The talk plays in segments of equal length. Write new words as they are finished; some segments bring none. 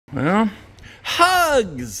Well,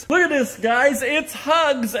 Hugz! Look at this, guys. It's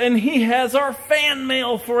Hugz, and he has our fan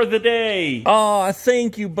mail for the day. Aw,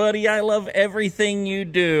 thank you, buddy. I love everything you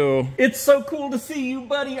do. It's so cool to see you,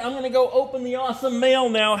 buddy. I'm gonna go open the awesome mail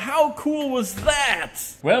now. How cool was that?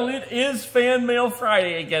 Well, it is Fan Mail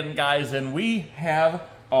Friday again, guys, and we have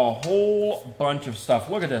a whole bunch of stuff.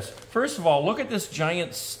 Look at this. First of all, look at this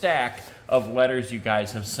giant stack of letters you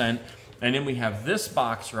guys have sent. And then we have this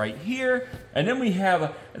box right here. And then we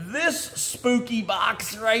have this spooky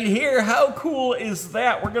box right here. How cool is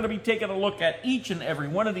that? We're going to be taking a look at each and every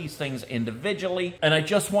one of these things individually. And I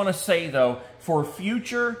just want to say, though, for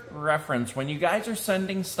future reference, when you guys are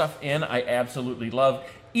sending stuff in, I absolutely love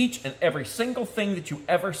each and every single thing that you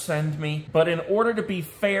ever send me. But in order to be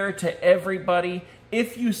fair to everybody,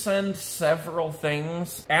 if you send several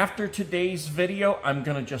things, after today's video, I'm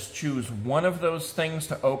going to just choose one of those things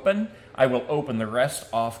to open. I will open the rest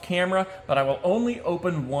off camera, but I will only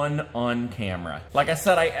open one on camera. Like I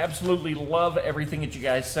said, I absolutely love everything that you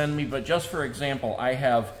guys send me, but just for example, I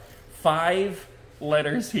have 5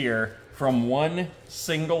 letters here from one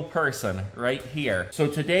single person right here. So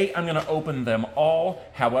today I'm going to open them all.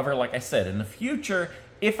 However, like I said, in the future,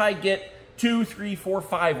 if I get 2, 3, 4,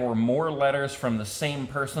 5 or more letters from the same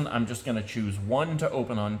person, I'm just going to choose one to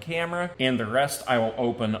open on camera, and the rest I will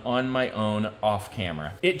open on my own off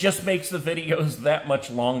camera. It just makes the videos that much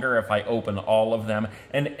longer if I open all of them,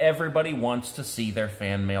 and everybody wants to see their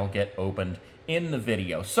fan mail get opened in the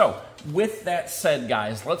video. So, with that said,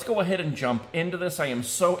 guys, let's go ahead and jump into this. I am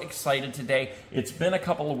so excited today. It's been a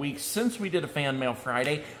couple of weeks since we did a Fan Mail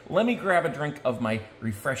Friday. Let me grab a drink of my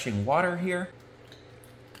refreshing water here.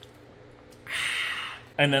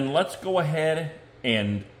 And then let's go ahead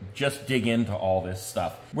and just dig into all this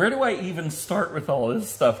stuff. Where do I even start with all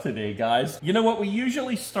this stuff today, guys? You know what? We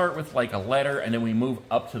usually start with like a letter and then we move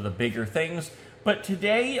up to the bigger things. But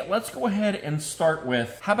today, let's go ahead and start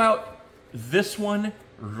with, how about this one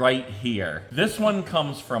right here? This one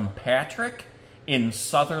comes from Patrick in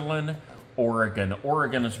Sutherland, Oregon.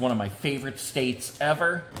 Oregon is one of my favorite states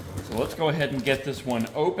ever. So let's go ahead and get this one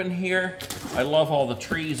open here. I love all the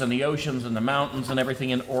trees and the oceans and the mountains and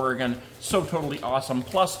everything in Oregon. So totally awesome.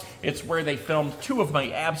 Plus, it's where they filmed 2 of my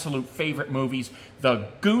absolute favorite movies, The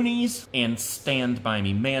Goonies and Stand By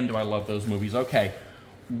Me. Man, do I love those movies. Okay.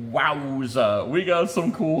 Wowza. We got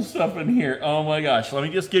some cool stuff in here. Oh my gosh. Let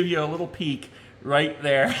me just give you a little peek right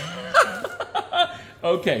there.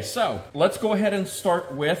 Okay, so let's go ahead and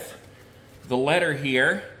start with the letter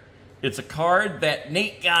here. It's a card that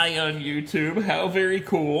Nate guy on YouTube. How very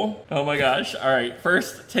cool. Oh my gosh. All right,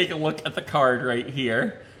 first take a look at the card right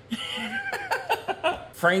here.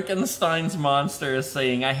 Frankenstein's monster is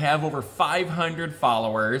saying, I have over 500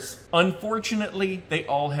 followers. Unfortunately, they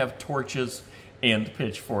all have torches and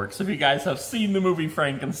pitchforks. If you guys have seen the movie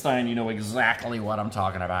Frankenstein, you know exactly what I'm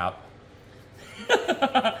talking about.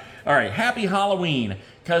 All right, happy Halloween,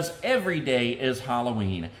 because every day is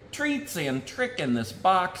Halloween. Treats and trick in this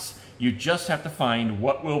box. You just have to find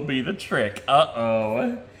what will be the trick.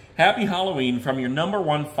 Uh-oh. Happy Halloween from your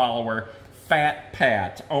 #1 follower, Fat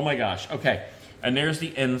Pat. Oh my gosh, okay. And there's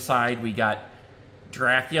the inside. We got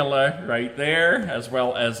Dracula right there, as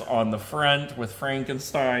well as on the front with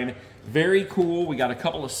Frankenstein. Very cool. We got a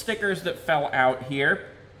couple of stickers that fell out here.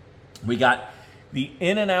 We got the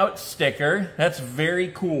In-N-Out sticker. That's very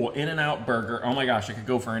cool. In-N-Out burger. Oh my gosh, I could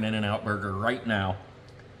go for an In-N-Out burger right now.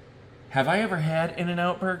 Have I ever had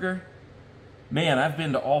In-N-Out burger? Man, I've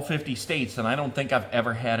been to all 50 states and I don't think I've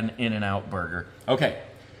ever had an In-N-Out burger. Okay,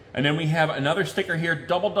 and then we have another sticker here.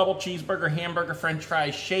 Double cheeseburger, hamburger, french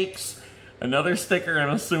fries, shakes. Another sticker I'm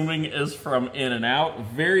assuming is from In-N-Out.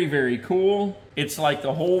 Very, very cool. It's like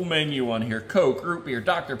the whole menu on here. Coke, root beer,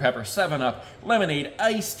 Dr. Pepper, 7-Up, lemonade,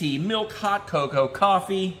 iced tea, milk, hot cocoa,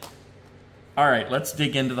 coffee. All right, let's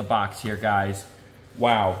dig into the box here, guys.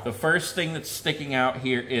 Wow, the first thing that's sticking out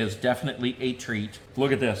here is definitely a treat.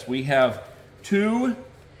 Look at this. We have 2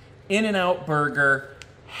 In-N-Out burger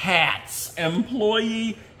hats,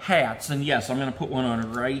 employee hats. And yes, I'm gonna put one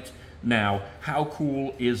on right now. How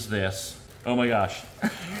cool is this? Oh my gosh.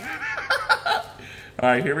 All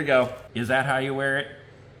right, here we go. Is that how you wear it?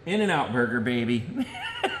 In-N-Out burger, baby.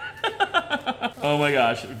 Oh my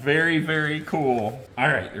gosh, very, very cool. All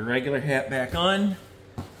right, the regular hat back on.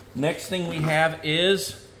 Next thing we have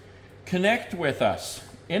is Connect With Us.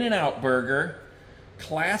 In-N-Out burger,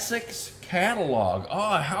 classics catalog.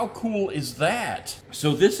 Oh, how cool is that?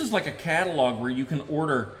 So this is like a catalog where you can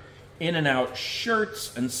order In-N-Out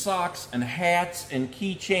shirts and socks and hats and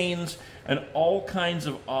keychains and all kinds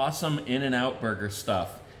of awesome In-N-Out burger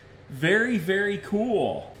stuff. Very, very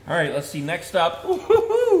cool. All right, let's see, next up.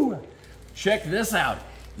 Check this out.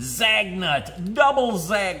 Zagnut, double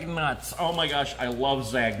Zagnuts. Oh my gosh, I love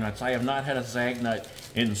Zagnuts. I have not had a Zagnut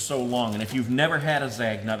in so long. And if you've never had a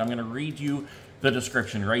Zagnut, I'm gonna read you the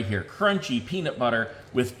description right here. Crunchy peanut butter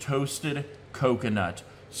with toasted coconut.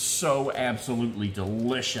 So absolutely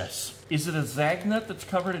delicious. Is it a Zagnut that's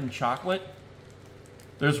covered in chocolate?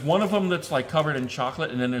 There's one of them that's like covered in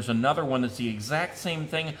chocolate, and then there's another one that's the exact same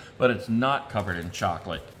thing, but it's not covered in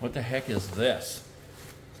chocolate. What the heck is this?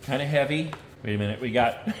 It's kind of heavy. Wait a minute, we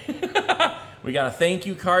got we got a thank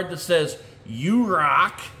you card that says, "You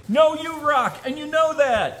rock." No, you rock, and you know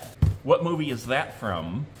that. What movie is that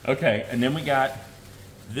from? Okay, and then we got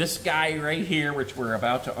this guy right here, which we're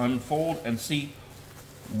about to unfold and see.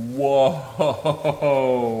 Whoa,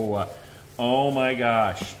 oh my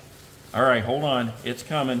gosh. All right, hold on, it's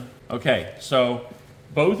coming. Okay, so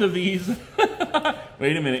both of these,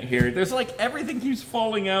 wait a minute here. There's like, everything keeps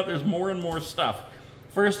falling out. There's more and more stuff.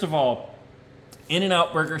 First of all,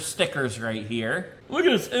 In-N-Out Burger stickers right here. Look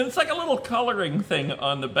at this, and it's like a little coloring thing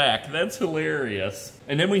on the back. That's hilarious.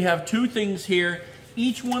 And then we have two things here.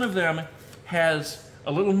 Each one of them has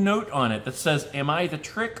a little note on it that says, "Am I the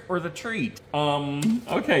trick or the treat?"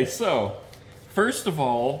 Okay, so, first of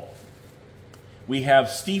all, we have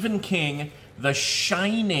Stephen King, The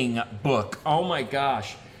Shining book. Oh my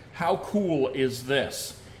gosh, how cool is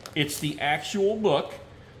this? It's the actual book,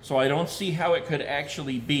 so I don't see how it could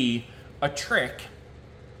actually be a trick.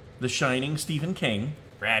 The Shining, Stephen King.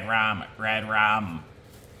 Red rum, red rum.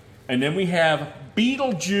 And then we have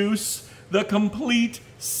Beetlejuice, the complete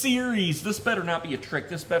series. This better not be a trick.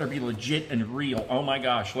 This better be legit and real. Oh my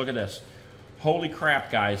gosh, look at this. Holy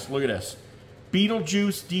crap, guys, look at this.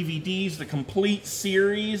 Beetlejuice DVDs, the complete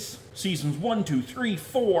series. Seasons 1, 2, 3,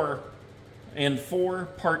 4, and 4,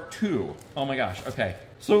 part 2. Oh my gosh, okay.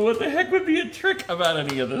 So what the heck would be a trick about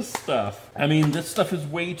any of this stuff? I mean, this stuff is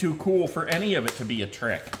way too cool for any of it to be a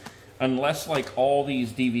trick. Unless, like, all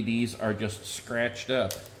these DVDs are just scratched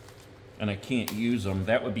up and I can't use them.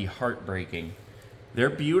 That would be heartbreaking. They're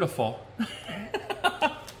beautiful.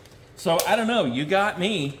 So, I don't know. You got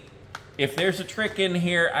me. If there's a trick in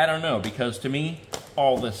here, I don't know. Because to me,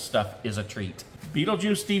 all this stuff is a treat.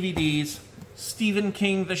 Beetlejuice DVDs, Stephen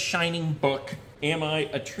King, The Shining book. Am I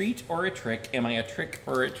a treat or a trick? Am I a trick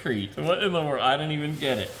or a treat? What in the world? I don't even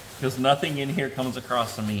get it. Because nothing in here comes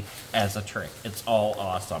across to me as a trick. It's all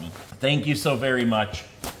awesome. Thank you so very much,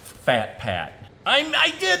 Fat Pat.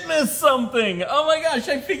 I did miss something. Oh my gosh,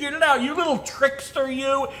 I figured it out. You little trickster,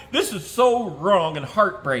 you. This is so wrong and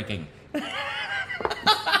heartbreaking.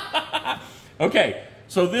 Okay,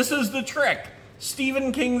 so this is the trick.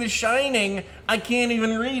 Stephen King, The Shining. I can't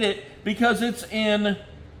even read it because it's in...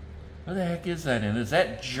 What the heck is that in? Is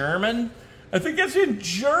that German? I think it's in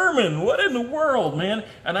German. What in the world, man?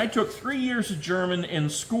 And I took 3 years of German in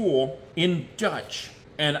school in Dutch.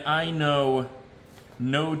 And I know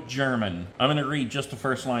no German. I'm going to read just the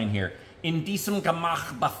first line here. In diesem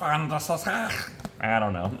Gemach befand das. I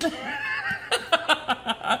don't know.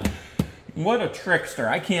 What a trickster.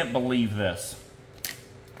 I can't believe this.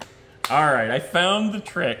 All right, I found the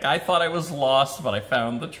trick. I thought I was lost, but I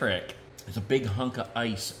found the trick. There's a big hunk of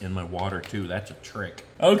ice in my water, too. That's a trick.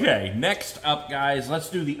 Okay, next up, guys, let's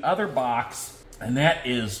do the other box. And that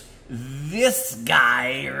is this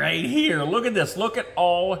guy right here. Look at this. Look at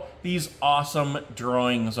all these awesome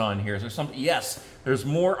drawings on here. Is there something? Yes, there's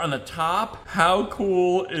more on the top. How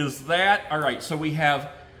cool is that? All right, so we have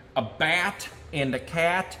a bat and a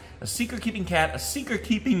cat. A secret-keeping cat, a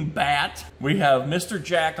secret-keeping bat. We have Mr.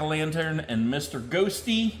 Jack-o'-lantern and Mr.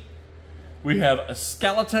 Ghosty. We have a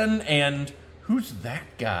skeleton, and who's that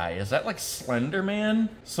guy? Is that like Slender Man?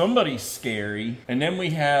 Somebody's scary. And then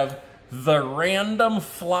we have the random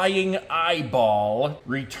flying eyeball,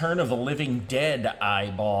 Return of the Living Dead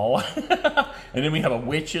eyeball. And then we have a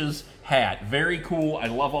witch's hat. Very cool. I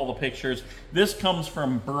love all the pictures. This comes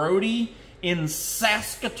from Brody in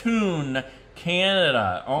Saskatoon,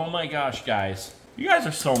 Canada. Oh my gosh, guys. You guys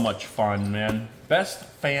are so much fun, man. Best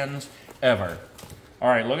fans ever. All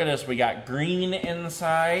right, look at this. We got green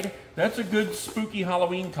inside. That's a good spooky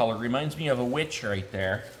Halloween color. Reminds me of a witch right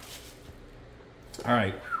there. All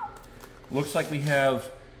right. Looks like we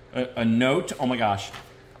have a note. Oh my gosh.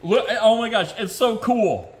 Look, oh my gosh, it's so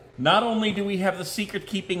cool. Not only do we have the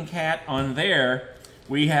secret-keeping cat on there,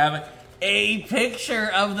 we have a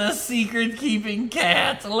picture of the secret-keeping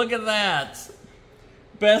cat. Look at that.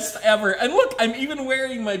 Best ever. And look, I'm even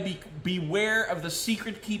wearing my Beware of the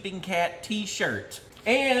Secret-Keeping Cat t-shirt.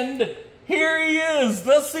 And here he is,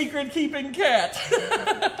 the secret-keeping cat.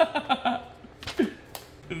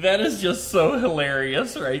 That is just so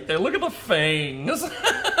hilarious right there. Look at the fangs.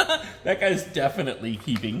 That guy's definitely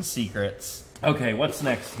keeping secrets. Okay, what's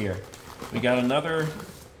next here? We got another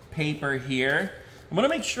paper here. I'm gonna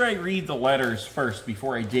make sure I read the letters first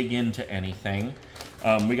before I dig into anything.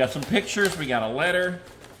 We got some pictures, we got a letter.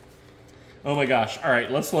 Oh my gosh, all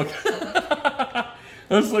right, let's look.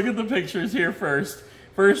 Let's look at the pictures here first.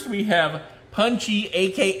 First we have Punchy,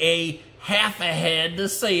 AKA half a head to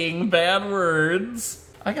saying bad words.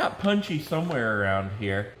 I got Punchy somewhere around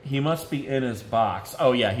here. He must be in his box.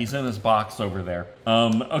 Oh yeah, he's in his box over there.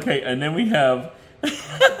 Okay, and then we have,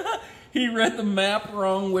 he read the map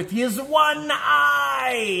wrong with his one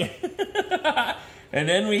eye. And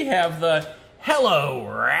then we have the hello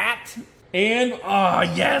rat. And, oh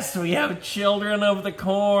yes, we have Children of the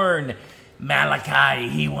Corn. Malachi,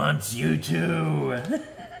 he wants you too.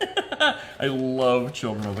 I love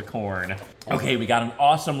Children of the Corn. Okay, we got an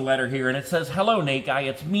awesome letter here, and it says, hello, Nate Guy,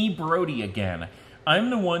 it's me, Brody, again. I'm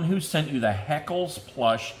the one who sent you the Hugz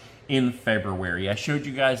plush in February. I showed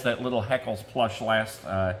you guys that little Hugz plush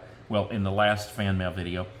in the last fan mail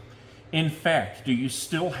video. In fact, do you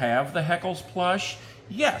still have the Hugz plush?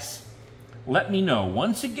 Yes. Let me know.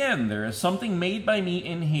 Once again, there is something made by me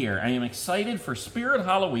in here. I am excited for Spirit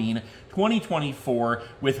Halloween 2024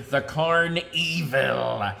 with the Carn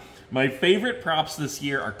Evil. My favorite props this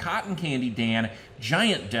year are Cotton Candy Dan,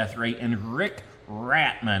 Giant Death Ray, and Rick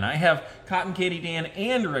Ratman. I have Cotton Candy Dan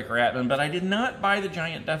and Rick Ratman, but I did not buy the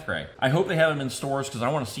Giant Death Ray. I hope they have them in stores because I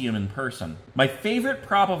want to see them in person. My favorite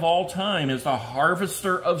prop of all time is the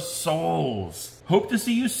Harvester of Souls. Hope to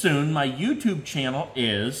see you soon. My YouTube channel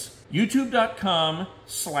is youtube.com/,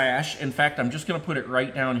 in fact, I'm just going to put it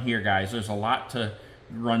right down here, guys. There's a lot to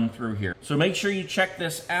run through here. So make sure you check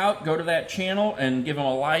this out. Go to that channel and give them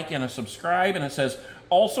a like and a subscribe. And it says,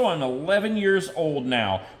 also, I'm 11 years old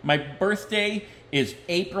now. My birthday is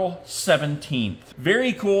April 17th.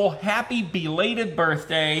 Very cool. Happy belated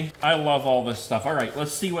birthday. I love all this stuff. All right,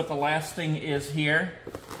 let's see what the last thing is here.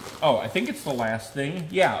 Oh, I think it's the last thing.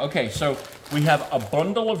 Yeah, okay, so we have a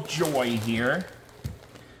bundle of joy here.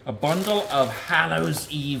 A bundle of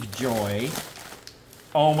Hallows Eve joy.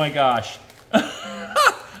 Oh my gosh.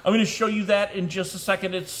 I'm going to show you that in just a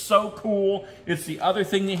second. It's so cool. It's the other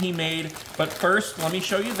thing that he made. But first, let me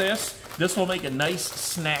show you this. This will make a nice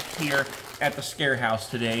snack here at the Scare House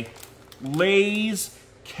today. Lay's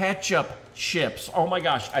ketchup chips. Oh my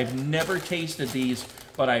gosh, I've never tasted these,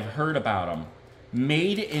 but I've heard about them.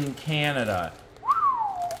 Made in Canada.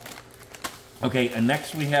 Okay, and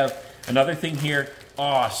next we have another thing here.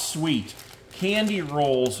 Oh, sweet. Candy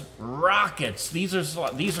Rolls Rockets. These are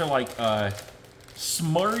like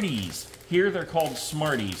Smarties. Here they're called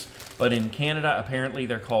Smarties, but in Canada, apparently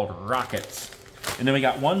they're called Rockets. And then we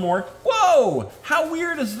got one more. Whoa! How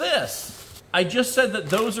weird is this? I just said that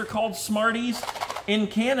those are called Smarties. In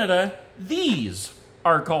Canada, these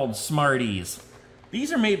are called Smarties.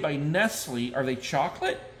 These are made by Nestle. Are they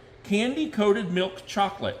chocolate? Candy-coated milk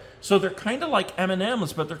chocolate. So they're kind of like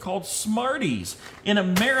M&Ms, but they're called Smarties. In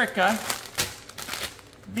America,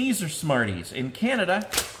 these are Smarties. In Canada,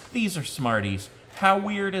 these are Smarties. How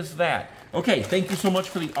weird is that? Okay, thank you so much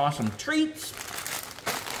for the awesome treats.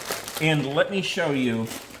 And let me show you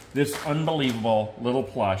this unbelievable little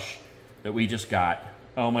plush that we just got.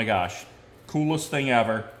 Oh my gosh. Coolest thing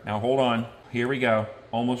ever. Now hold on. Here we go.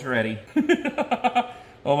 Almost ready.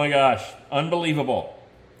 Oh my gosh. Unbelievable.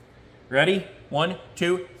 Ready? 1,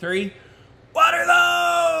 2, 3. What are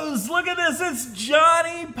those? Look at this. It's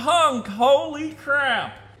Johnny Punk. Holy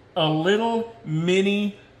crap. A little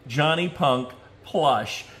mini Johnny Punk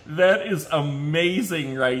plush. That is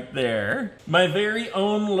amazing right there. My very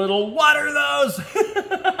own little, what are those?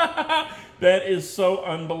 That is so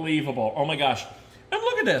unbelievable. Oh my gosh. And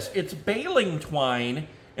look at this. It's baling twine,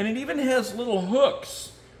 and it even has little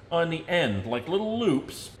hooks on the end, like little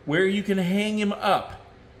loops, where you can hang him up.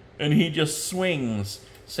 And he just swings,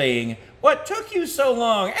 saying, what took you so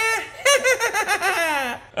long?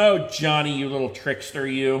 Oh, Johnny, you little trickster,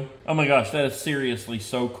 you. Oh my gosh, that is seriously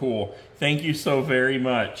so cool. Thank you so very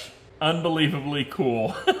much. Unbelievably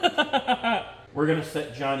cool. We're going to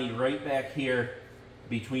set Johnny right back here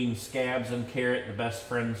between Scabs and Carrot, the best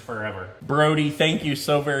friends forever. Brody, thank you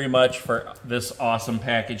so very much for this awesome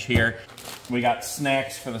package here. We got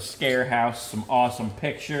snacks for the Scare House, some awesome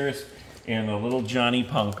pictures, and a little Johnny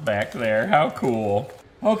Punk back there. How cool.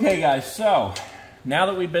 Okay, guys, so now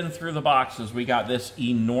that we've been through the boxes, we got this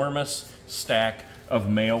enormous stack of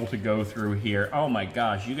mail to go through here. Oh my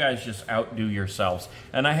gosh, you guys just outdo yourselves.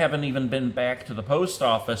 And I haven't even been back to the post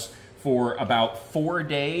office for about 4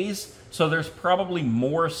 days, so there's probably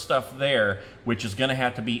more stuff there, which is gonna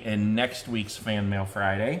have to be in next week's Fan Mail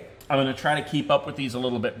Friday. I'm going to try to keep up with these a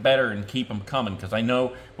little bit better and keep them coming, because I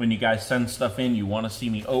know when you guys send stuff in, you want to see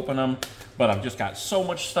me open them, but I've just got so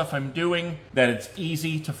much stuff I'm doing that it's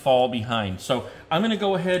easy to fall behind. So I'm going to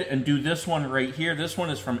go ahead and do this one right here. This one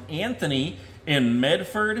is from Anthony in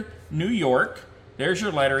Medford, New York. There's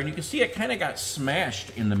your letter, and you can see it kind of got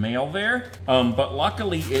smashed in the mail there, but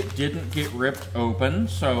luckily it didn't get ripped open,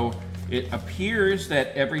 so it appears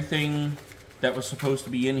that everything that was supposed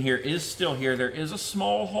to be in here is still here. There is a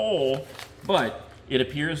small hole, but it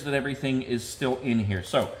appears that everything is still in here.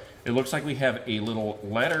 So it looks like we have a little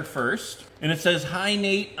letter first, and it says, "Hi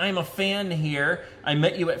Nate, I'm a fan here. I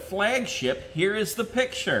met you at Flagship. Here is the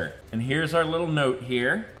picture." And here's our little note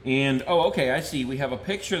here. And, oh, okay, I see. We have a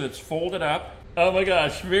picture that's folded up. Oh my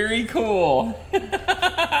gosh, very cool.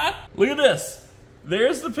 Look at this.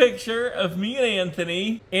 There's the picture of me and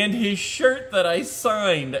Anthony and his shirt that I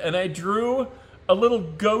signed, and I drew a little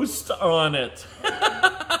ghost on it.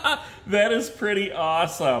 That is pretty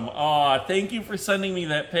awesome. Aw, thank you for sending me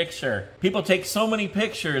that picture. People take so many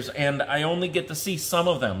pictures, and I only get to see some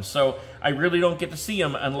of them, so I really don't get to see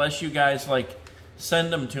them unless you guys, like,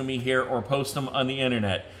 send them to me here or post them on the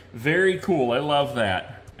internet. Very cool. I love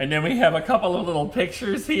that. And then we have a couple of little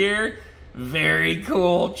pictures here. Very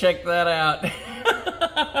cool. Check that out.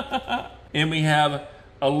 And we have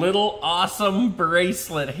a little awesome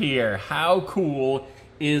bracelet here. How cool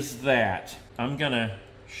is that? I'm gonna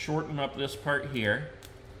shorten up this part here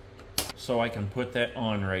so I can put that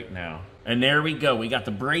on right now. And there we go. We got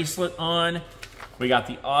the bracelet on. We got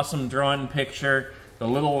the awesome drawn picture, the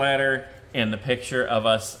little letter, and the picture of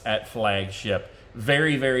us at Flagship.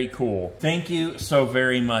 Very, very cool. Thank you so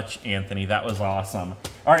very much, Anthony. That was awesome.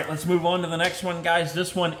 All right, let's move on to the next one, guys.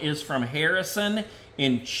 This one is from Harrison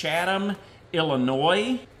in Chatham,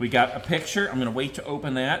 Illinois. We got a picture. I'm going to wait to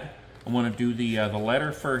open that. I want to do the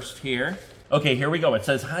letter first here. Okay, here we go. It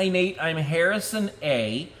says, "Hi, Nate. I'm Harrison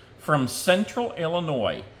A. from Central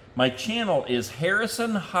Illinois. My channel is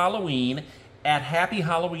Harrison Halloween at Happy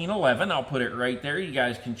Halloween 11. I'll put it right there. You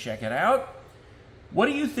guys can check it out. What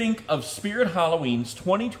do you think of Spirit Halloween's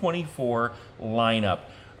 2024 lineup?"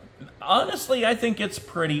 Honestly, I think it's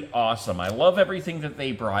pretty awesome. I love everything that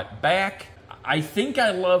they brought back. I think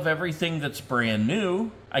I love everything that's brand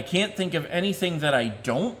new. I can't think of anything that I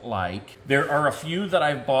don't like. There are a few that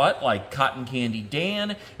I've bought, like Cotton Candy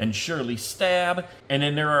Dan and Shirley Stab, and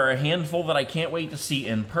then there are a handful that I can't wait to see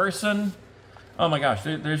in person. Oh my gosh,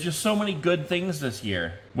 there's just so many good things this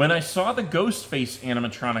year. When I saw the Ghostface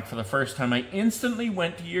animatronic for the first time, I instantly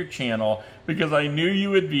went to your channel because I knew you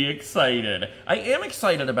would be excited. I am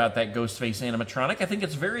excited about that Ghostface animatronic. I think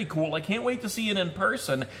it's very cool. I can't wait to see it in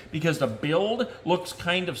person because the build looks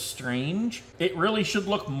kind of strange. It really should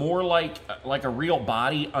look more like a real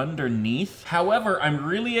body underneath. However, I'm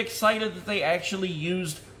really excited that they actually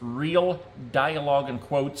used real dialogue and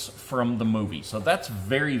quotes from the movie. So that's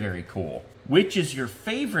very, very cool. Which is your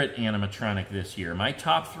favorite animatronic this year? My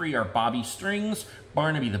top three are Bobby Strings,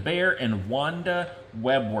 Barnaby the Bear, and Wanda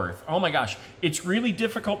Webworth. Oh my gosh, it's really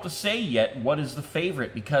difficult to say yet what is the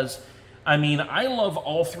favorite because, I mean, I love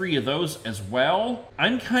all three of those as well.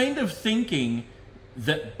 I'm kind of thinking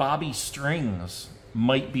that Bobby Strings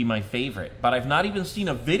might be my favorite, but I've not even seen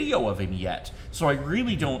a video of him yet, so I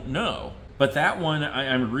really don't know. But that one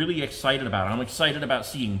I'm really excited about. I'm excited about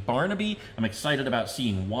seeing Barnaby. I'm excited about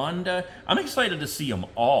seeing Wanda. I'm excited to see them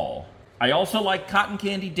all. I also like Cotton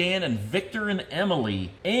Candy Dan and Victor and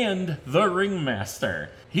Emily and the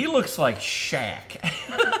Ringmaster. He looks like Shaq.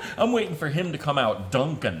 I'm waiting for him to come out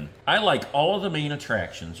Duncan. I like all of the main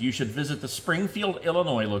attractions. You should visit the Springfield,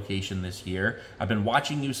 Illinois location this year. I've been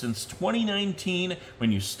watching you since 2019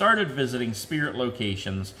 when you started visiting Spirit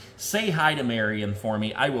locations. Say hi to Marion for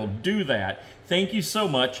me. I will do that. Thank you so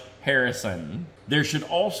much, Harrison. There should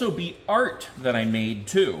also be art that I made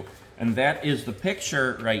too. And that is the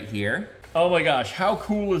picture right here. Oh my gosh, how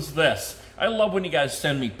cool is this? I love when you guys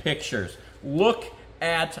send me pictures. Look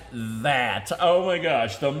at that. Oh my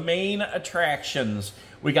gosh, the main attractions.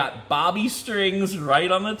 We got Bobby Strings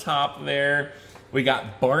right on the top there. We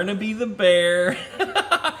got Barnaby the Bear,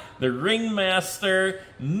 the Ringmaster,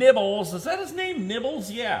 Nibbles. Is that his name, Nibbles?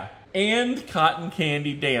 Yeah. And Cotton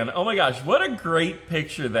Candy Dan. Oh my gosh, what a great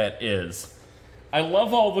picture that is. I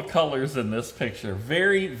love all the colors in this picture.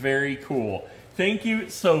 Very, very cool. Thank you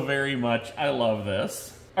so very much. I love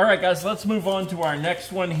this. All right, guys, let's move on to our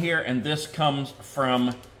next one here, and this comes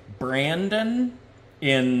from Brandon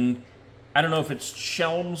in, I don't know if it's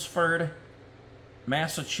Chelmsford,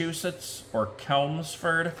 Massachusetts, or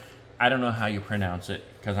Chelmsford. I don't know how you pronounce it,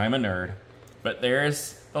 because I'm a nerd. But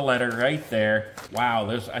there's the letter right there. Wow,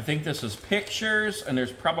 I think this is pictures, and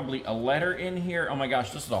there's probably a letter in here. Oh my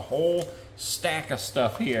gosh, this is a whole stack of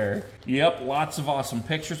stuff here. Yep, lots of awesome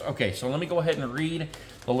pictures. Okay, so let me go ahead and read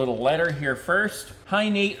the little letter here first. Hi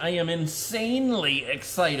Nate, I am insanely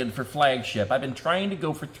excited for Flagship. I've been trying to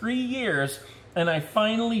go for 3 years, and I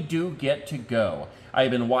finally do get to go. I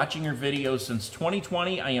have been watching your videos since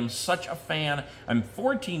 2020. I am such a fan. I'm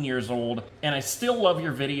 14 years old, and I still love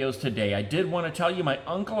your videos today. I did want to tell you my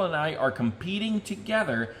uncle and I are competing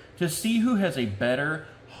together to see who has a better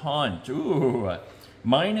hunt. Ooh.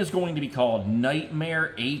 Mine is going to be called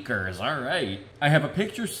Nightmare Acres. All right. I have a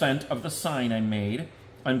picture sent of the sign I made.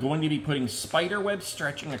 I'm going to be putting spider web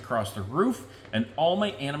stretching across the roof and all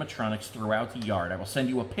my animatronics throughout the yard. I will send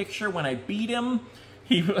you a picture when I beat him.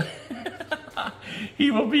 He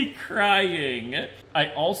will be crying. I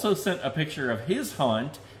also sent a picture of his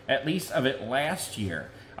hunt, at least of it last year.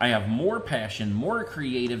 I have more passion, more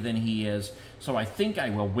creative than he is, so I think I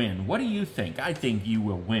will win. What do you think? I think you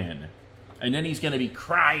will win. And then he's going to be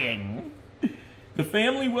crying. The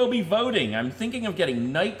family will be voting. I'm thinking of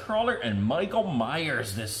getting Nightcrawler and Michael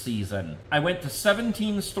Myers this season. I went to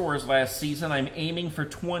 17 stores last season. I'm aiming for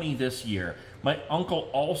 20 this year. My uncle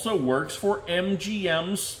also works for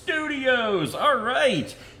MGM Studios. All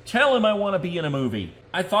right. Tell him I want to be in a movie.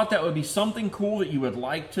 I thought that would be something cool that you would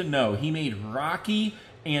like to know. He made Rocky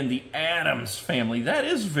and the Addams Family. That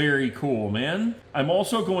is very cool, man. I'm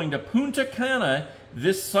also going to Punta Cana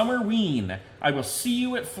this summerween. I will see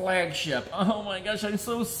you at Flagship. Oh my gosh, I'm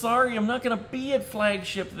so sorry. I'm not going to be at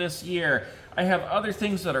Flagship this year. I have other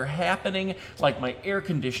things that are happening, like my air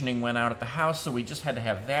conditioning went out at the house, so we just had to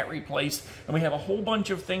have that replaced. And we have a whole bunch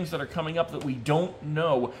of things that are coming up that we don't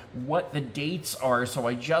know what the dates are, so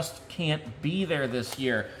I just can't be there this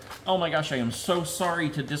year. Oh my gosh, I am so sorry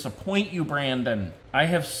to disappoint you, Brandon. I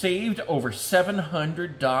have saved over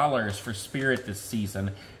 $700 for Spirit this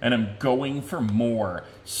season, and I'm going for more.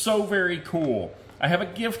 So very cool. I have a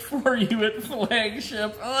gift for you at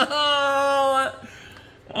Flagship.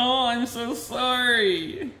 Oh, I'm so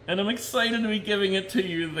sorry. And I'm excited to be giving it to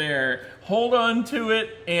you there. Hold on to it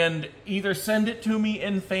and either send it to me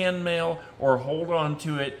in fan mail or hold on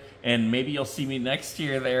to it and maybe you'll see me next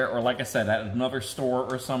year there, or like I said, at another store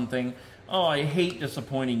or something. Oh, I hate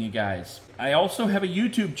disappointing you guys. I also have a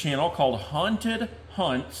YouTube channel called Haunted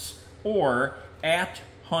Hunts or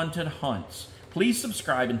 @HauntedHunts. Please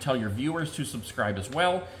subscribe and tell your viewers to subscribe as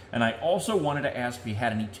well. And I also wanted to ask if you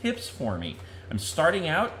had any tips for me. I'm starting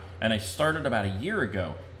out, and I started about a year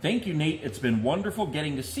ago. Thank you, Nate. It's been wonderful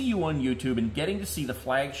getting to see you on YouTube and getting to see the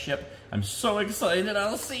Flagship. I'm so excited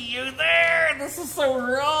I'll see you there. This is so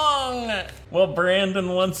wrong. Well, Brandon,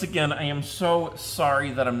 once again, I am so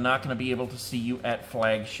sorry that I'm not going to be able to see you at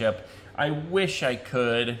Flagship. I wish I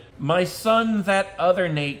could. My son, that other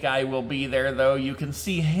Nate guy, will be there, though. You can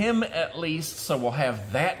see him at least, so we'll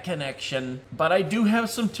have that connection. But I do have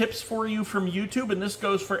some tips for you from YouTube, and this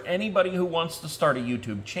goes for anybody who wants to start a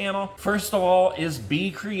YouTube channel. First of all is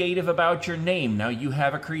be creative about your name. Now, you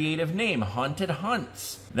have a creative name, Haunted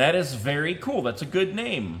Hunts. That is very cool. That's a good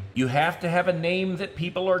name. You have to have a name that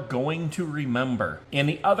people are going to remember. And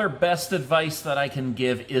the other best advice that I can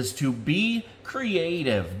give is to be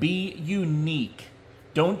creative, be unique.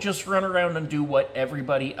 Don't just run around and do what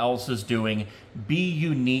everybody else is doing. Be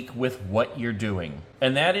unique with what you're doing.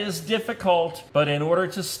 And that is difficult, but in order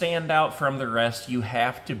to stand out from the rest, you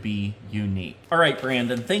have to be unique. All right,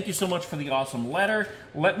 Brandon, thank you so much for the awesome letter.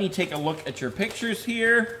 Let me take a look at your pictures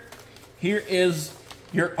here. Here is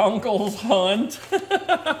your uncle's hunt.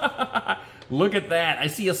 Look at that. I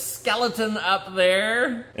see a skeleton up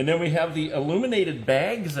there. And then we have the illuminated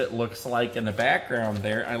bags, it looks like, in the background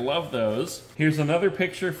there. I love those. Here's another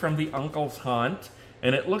picture from the uncle's hunt.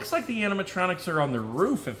 And it looks like the animatronics are on the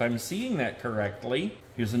roof, if I'm seeing that correctly.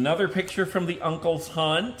 Here's another picture from the uncle's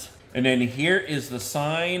hunt. And then here is the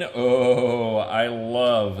sign. Oh, I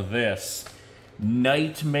love this.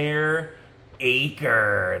 Nightmare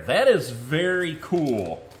Acre. That is very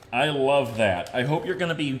cool. I love that. I hope you're going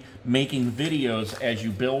to be making videos as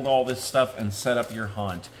you build all this stuff and set up your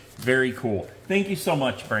hunt. Very cool. Thank you so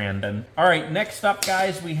much, Brandon. All right, next up,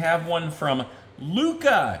 guys, we have one from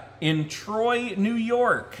Luca in Troy, New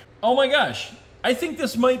York. Oh my gosh, I think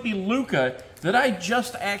this might be Luca that I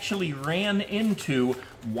just actually ran into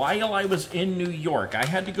while I was in New York. I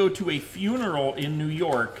had to go to a funeral in New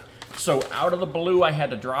York. So out of the blue, I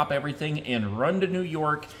had to drop everything and run to New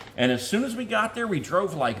York. And as soon as we got there, we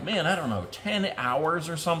drove like, man, I don't know, 10 hours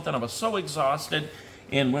or something. I was so exhausted.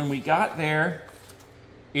 And when we got there,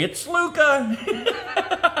 it's Luca.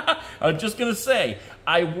 I'm just gonna say,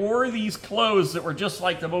 I wore these clothes that were just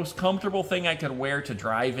like the most comfortable thing I could wear to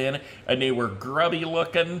drive in, and they were grubby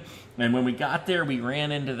looking. And when we got there, we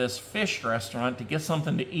ran into this fish restaurant to get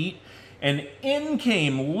something to eat. And in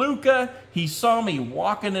came Luca. He saw me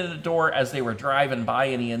walking in the door as they were driving by,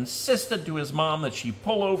 and he insisted to his mom that she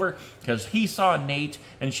pull over because he saw Nate.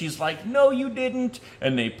 And she's like, no, you didn't.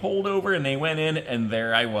 And they pulled over and they went in, and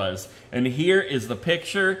there I was. And here is the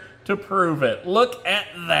picture to prove it. Look at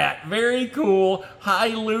that. Very cool. Hi,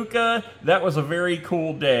 Luca. That was a very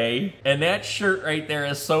cool day. And that shirt right there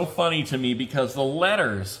is so funny to me because the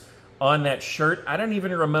letters on that shirt, I don't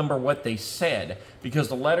even remember what they said because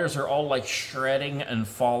the letters are all like shredding and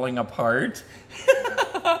falling apart.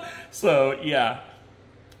 So, yeah.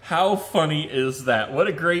 How funny is that? What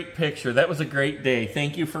a great picture. That was a great day.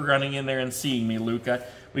 Thank you for running in there and seeing me, Luca.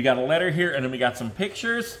 We got a letter here, and then we got some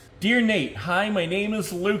pictures. Dear Nate, hi, my name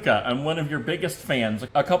is Luca. I'm one of your biggest fans.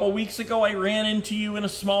 A couple weeks ago, I ran into you in a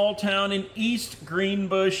small town in East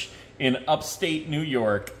Greenbush in upstate New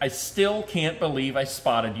York. I still can't believe I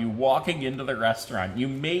spotted you walking into the restaurant. You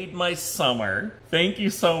made my summer. Thank you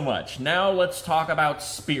so much. Now let's talk about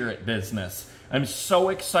spirit business. I'm so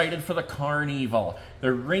excited for the carnival.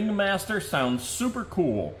 The Ringmaster sounds super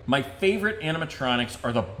cool. My favorite animatronics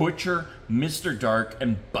are the Butcher, Mr. Dark,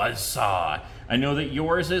 and Buzzsaw. I know that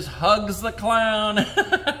yours is Hugz the Clown.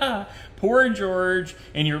 Poor George.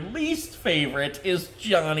 And your least favorite is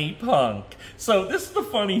Johnny Punk. So this is the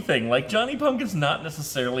funny thing. Like, Johnny Punk is not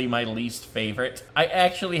necessarily my least favorite. I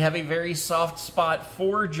actually have a very soft spot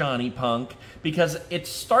for Johnny Punk because it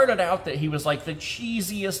started out that he was like the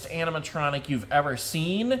cheesiest animatronic you've ever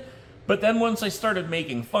seen. But then once I started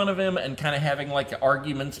making fun of him and kind of having like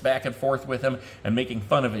arguments back and forth with him and making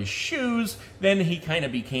fun of his shoes, then he kind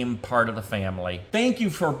of became part of the family. Thank you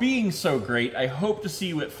for being so great. I hope to see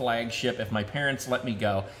you at Flagship if my parents let me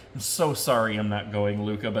go. I'm so sorry I'm not going,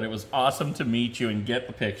 Luca, but it was awesome to meet you and get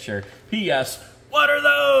the picture. P.S. What are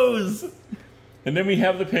those? And then we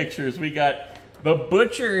have the pictures. We got the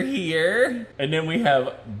Butcher here, and then we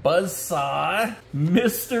have Buzzsaw,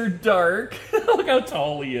 Mr. Dark, look how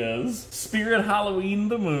tall he is, Spirit Halloween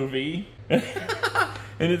the movie, and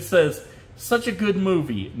it says, such a good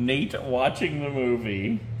movie, Nate watching the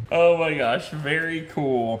movie. Oh my gosh, very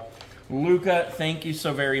cool. Luca, thank you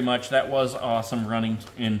so very much. That was awesome running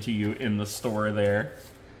into you in the store there.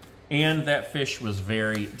 And that fish was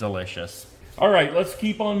very delicious. All right, let's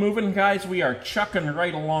keep on moving, guys. We are chucking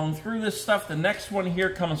right along through this stuff. The next one here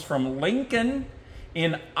comes from Lincoln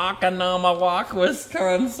in Oconomowoc,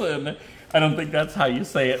 Wisconsin. I don't think that's how you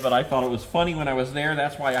say it, but I thought it was funny when I was there.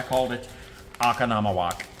 That's why I called it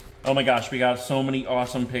Oconomowoc. Oh my gosh, we got so many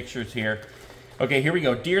awesome pictures here. Okay, here we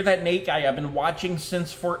go. Dear That Nate Guy, I've been watching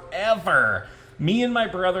since forever. Me and my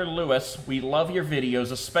brother Lewis, we love your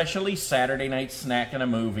videos, especially Saturday Night Snack and a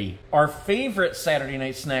Movie. Our favorite Saturday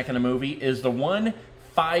Night Snack and a Movie is the one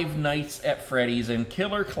Five Nights at Freddy's and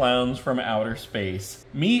Killer Clowns from Outer Space.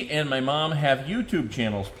 Me and my mom have YouTube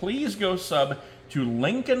channels. Please go sub to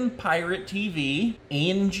Lincoln Pirate TV,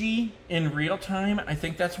 Angie in Real Time. I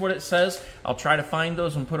think that's what it says. I'll try to find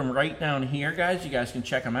those and put them right down here, guys. You guys can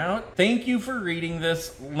check them out. Thank you for reading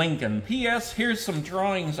this, Lincoln. P.S. Here's some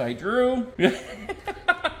drawings I drew.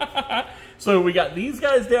 So we got these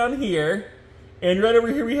guys down here, and right over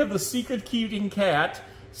here we have the secret cuting cat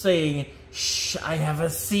saying, shh, I have a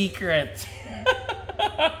secret.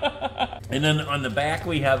 And then on the back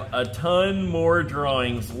we have a ton more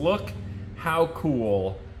drawings. Look how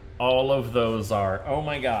cool all of those are. Oh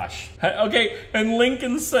my gosh. Okay, and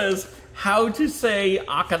Lincoln says how to say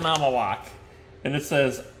Oconomowoc. And it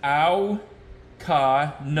says Oconomowoc.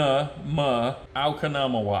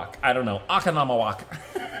 I don't know. Oconomowoc.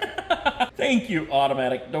 Thank you,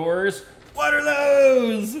 Automatic Doors. What are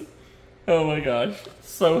those? Oh my gosh.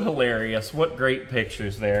 So hilarious. What great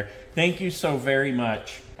pictures there. Thank you so very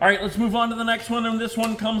much. All right, let's move on to the next one. And this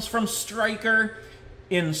one comes from Stryker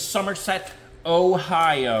in Somerset,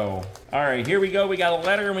 Ohio. All right, here we go. We got a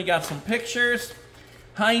letter and we got some pictures.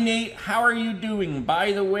 Hi, Nate. How are you doing?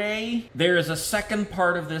 By the way, there is a second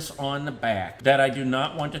part of this on the back that I do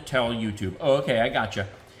not want to tell YouTube. Oh, okay, I gotcha.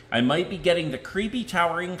 I might be getting the creepy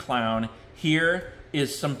towering clown. Here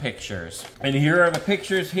is some pictures. And here are the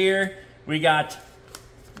pictures here. We got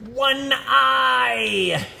one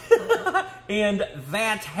eye and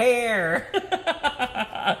that hair.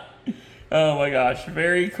 Oh my gosh,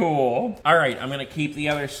 very cool. All right, I'm gonna keep the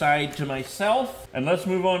other side to myself, and let's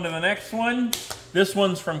move on to the next one. This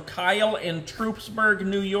one's from Kyle in Troopsburg,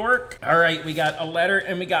 New York. All right, we got a letter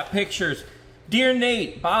and we got pictures. Dear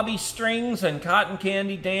Nate, Bobby Strings and Cotton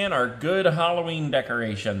Candy Dan are good Halloween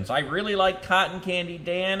decorations. I really like Cotton Candy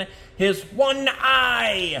Dan, his one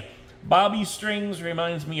eye. Bobby Strings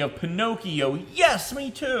reminds me of Pinocchio. Yes,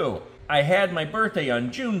 me too. I had my birthday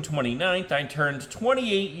on June 29th. I turned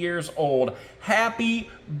 28 years old. Happy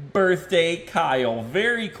birthday, Kyle.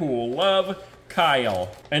 Very cool. Love, Kyle.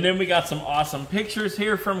 And then we got some awesome pictures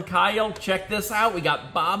here from Kyle. Check this out. We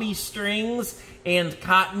got Bobby Strings and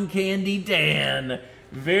Cotton Candy Dan.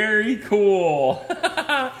 Very cool.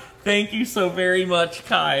 Thank you so very much,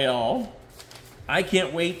 Kyle. I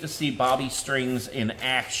can't wait to see Bobby Strings in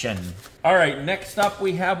action. All right, next up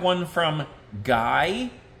we have one from Guy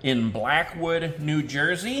in Blackwood, New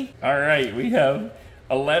Jersey. All right, we have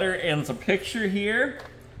a letter and a picture here.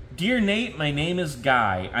 Dear Nate, my name is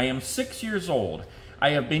Guy. I am 6 years old. I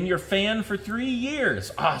have been your fan for 3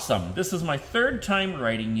 years. Awesome. This is my 3rd time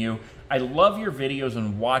writing you. I love your videos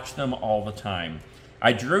and watch them all the time.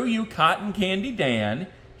 I drew you Cotton Candy Dan.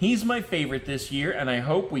 He's my favorite this year, and I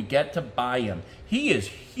hope we get to buy him. He is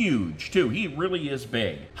huge, too. He really is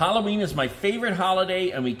big. Halloween is my favorite holiday,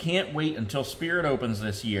 and we can't wait until Spirit opens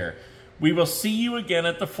this year. We will see you again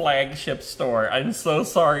at the flagship store. I'm so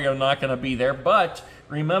sorry I'm not going to be there, but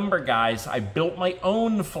remember, guys, I built my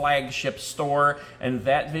own flagship store, and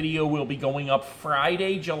that video will be going up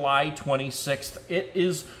Friday, July 26th. It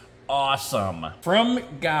is awesome. From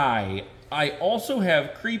Guy, I also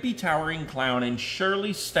have Creepy Towering Clown and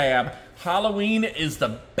Shirley Stab. Halloween is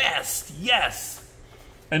the best, yes!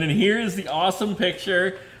 And then here is the awesome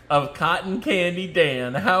picture of Cotton Candy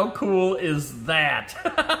Dan. How cool is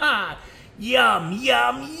that? Yum,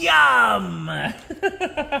 yum, yum!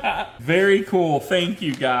 Very cool, thank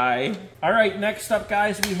you, Guy. All right, next up,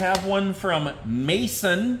 guys, we have one from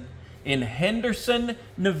Mason in Henderson,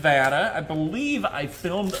 Nevada. I believe I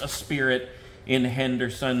filmed a Spirit in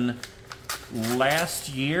Henderson last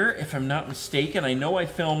year, if I'm not mistaken. I know I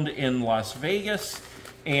filmed in Las Vegas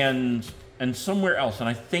and somewhere else, and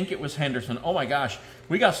I think it was Henderson. Oh my gosh,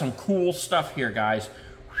 we got some cool stuff here, guys.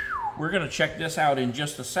 We're gonna check this out in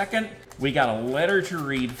just a second. We got a letter to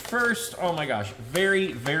read first. Oh my gosh,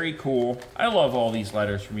 very, very cool. I love all these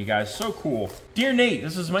letters from you guys, so cool. Dear Nate,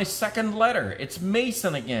 this is my 2nd letter. It's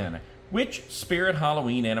Mason again. Which Spirit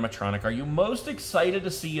Halloween animatronic are you most excited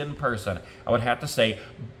to see in person? I would have to say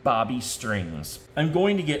Bobby Strings. I'm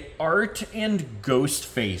going to get Art and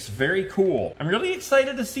Ghostface. Very cool. I'm really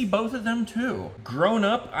excited to see both of them too. Grown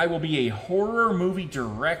up, I will be a horror movie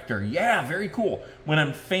director. Yeah, very cool. When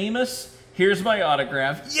I'm famous, here's my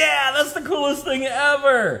autograph. Yeah, that's the coolest thing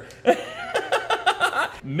ever.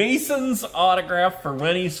 Mason's autograph for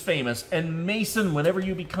when he's famous. And Mason, whenever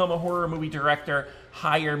you become a horror movie director,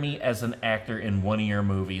 hire me as an actor in one of your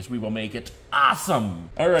movies. We will make it awesome.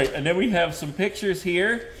 All right, and then we have some pictures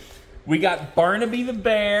here. We got Barnaby the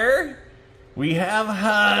Bear. We have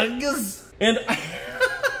Hugz. And,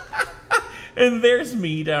 and there's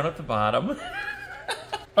me down at the bottom.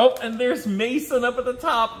 Oh, and there's Mason up at the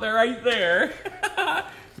top. They're right there.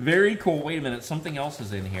 Very cool. Wait a minute, something else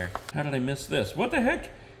is in here. How did I miss this? What the heck?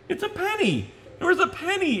 It's a penny. There was a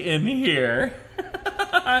penny in here.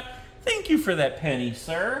 Thank you for that penny,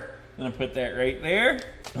 sir. I'm gonna put that right there.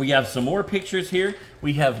 We have some more pictures here.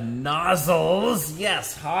 We have nozzles.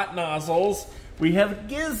 Yes, hot nozzles. We have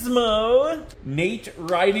Gizmo. Nate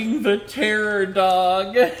riding the terror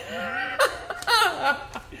dog.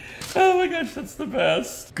 Oh my gosh, that's the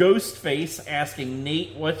best. Ghostface asking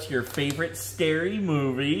Nate, what's your favorite scary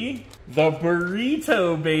movie? The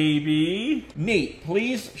Burrito Baby. Nate,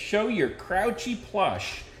 please show your Crouchy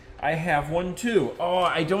plush. I have one too. Oh,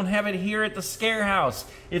 I don't have it here at the Scare House.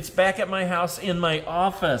 It's back at my house in my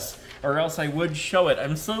office, or else I would show it.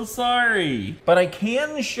 I'm so sorry. But I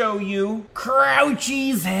can show you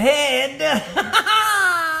Crouchy's head.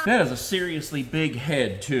 That is a seriously big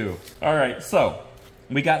head too. All right, so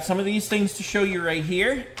we got some of these things to show you right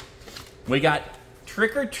here. We got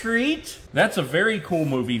Trick or Treat. That's a very cool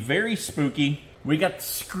movie, very spooky. We got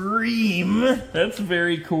Scream. That's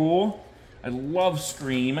very cool. I love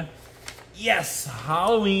Scream. Yes,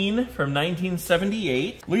 Halloween from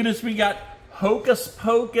 1978. Look at this, we got Hocus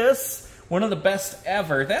Pocus, one of the best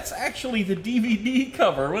ever. That's actually the DVD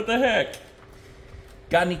cover, what the heck?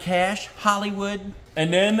 Got any cash? Hollywood.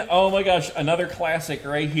 And then, oh my gosh, another classic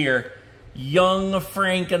right here. Young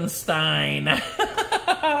Frankenstein.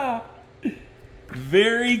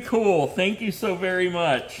 Very cool. Thank you so very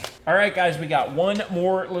much. All right, guys, we got one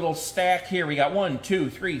more little stack here. We got 1, 2,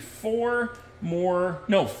 3, 4 more,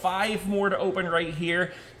 no, 5 more to open right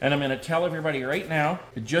here. And I'm going to tell everybody right now,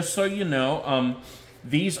 just so you know,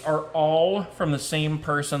 These are all from the same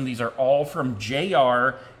person. These are all from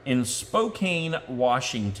JR in Spokane,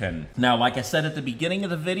 Washington. Now, like I said at the beginning of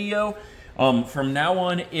the video, from now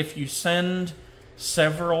on, if you send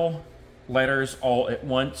several letters all at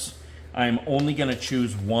once, I'm only going to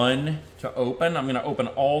choose one to open. I'm going to open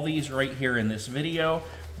all these right here in this video,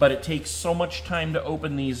 but it takes so much time to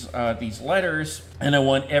open these letters, and I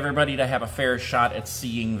want everybody to have a fair shot at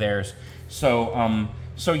seeing theirs.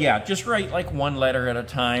 So yeah, just write like one letter at a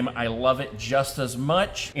time. I love it just as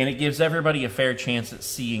much, and it gives everybody a fair chance at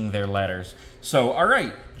seeing their letters. So, all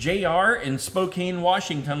right, JR in Spokane,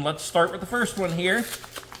 Washington. Let's start with the first one here,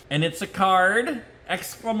 and it's a card.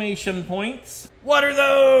 Exclamation points. What are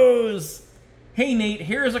those? Hey Nate,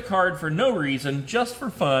 here's a card for no reason, just for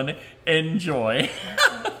fun. Enjoy.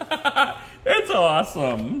 It's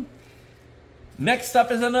awesome. Next up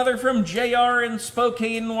is another from JR in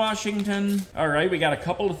Spokane, Washington. All right, we got a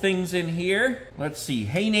couple of things in here. Let's see.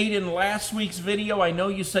 Hey Nate, in last week's video, I know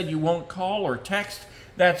you said you won't call or text.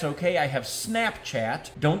 That's okay, I have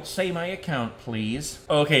Snapchat. Don't say my account, please.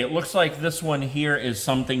 Okay, it looks like this one here is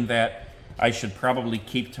something that I should probably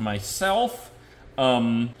keep to myself.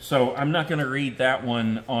 So I'm not gonna read that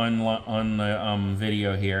one on the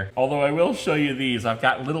video here. Although I will show you these. I've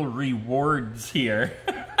got little rewards here.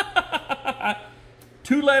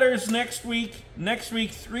 2 letters next week. Next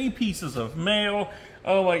week, 3 pieces of mail.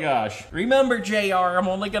 Oh my gosh. Remember, JR, I'm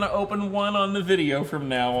only gonna open one on the video from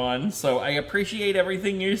now on, so I appreciate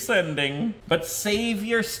everything you're sending. But save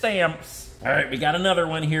your stamps. All right, we got another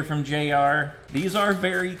one here from JR. These are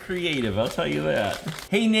very creative, I'll tell you that.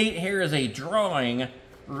 Hey Nate, here is a drawing,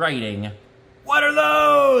 writing. What are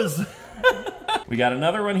those? We got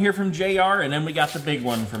another one here from JR, and then we got the big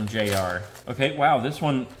one from JR. Okay, wow, this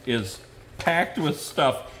one is packed with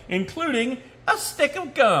stuff, including a stick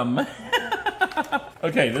of gum.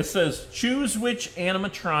 Okay, this says, choose which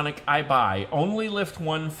animatronic I buy. Only lift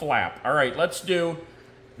one flap. All right, let's do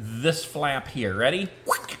this flap here. Ready?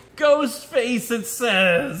 Ghostface, it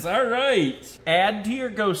says. All right. Add to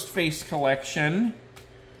your Ghostface collection.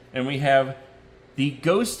 And we have the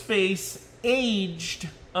Ghostface aged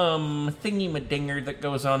thingy-ma-dinger that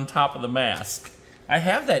goes on top of the mask. I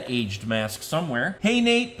have that aged mask somewhere. Hey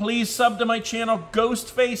Nate, please sub to my channel,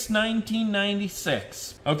 Ghostface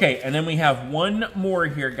 1996. Okay, and then we have one more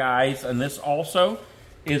here, guys, and this also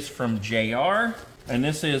is from JR. And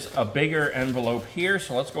this is a bigger envelope here,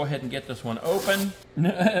 so let's go ahead and get this one open.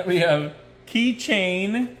 We have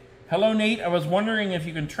keychain. Hello Nate, I was wondering if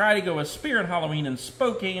you can try to go a Spirit Halloween in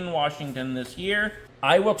Spokane, Washington this year.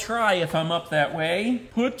 I will try if I'm up that way.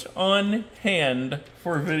 Put on hand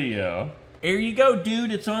for video. There you go,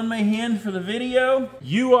 dude. It's on my hand for the video.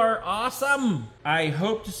 You are awesome. I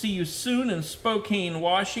hope to see you soon in Spokane,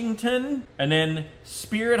 Washington. And then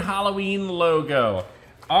Spirit Halloween logo.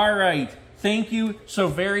 All right. Thank you so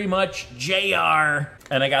very much, JR.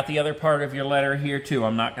 And I got the other part of your letter here, too.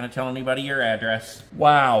 I'm not going to tell anybody your address.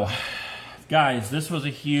 Wow. Guys, this was a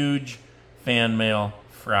huge fan mail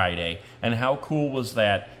Friday. And how cool was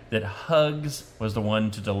that Hugz was the one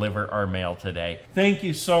to deliver our mail today. Thank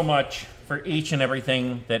you so much for each and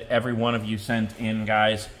everything that every one of you sent in,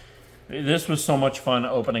 guys. This was so much fun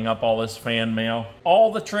opening up all this fan mail.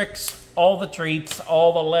 All the tricks, all the treats,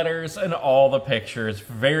 all the letters, and all the pictures.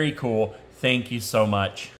 Very cool. Thank you so much.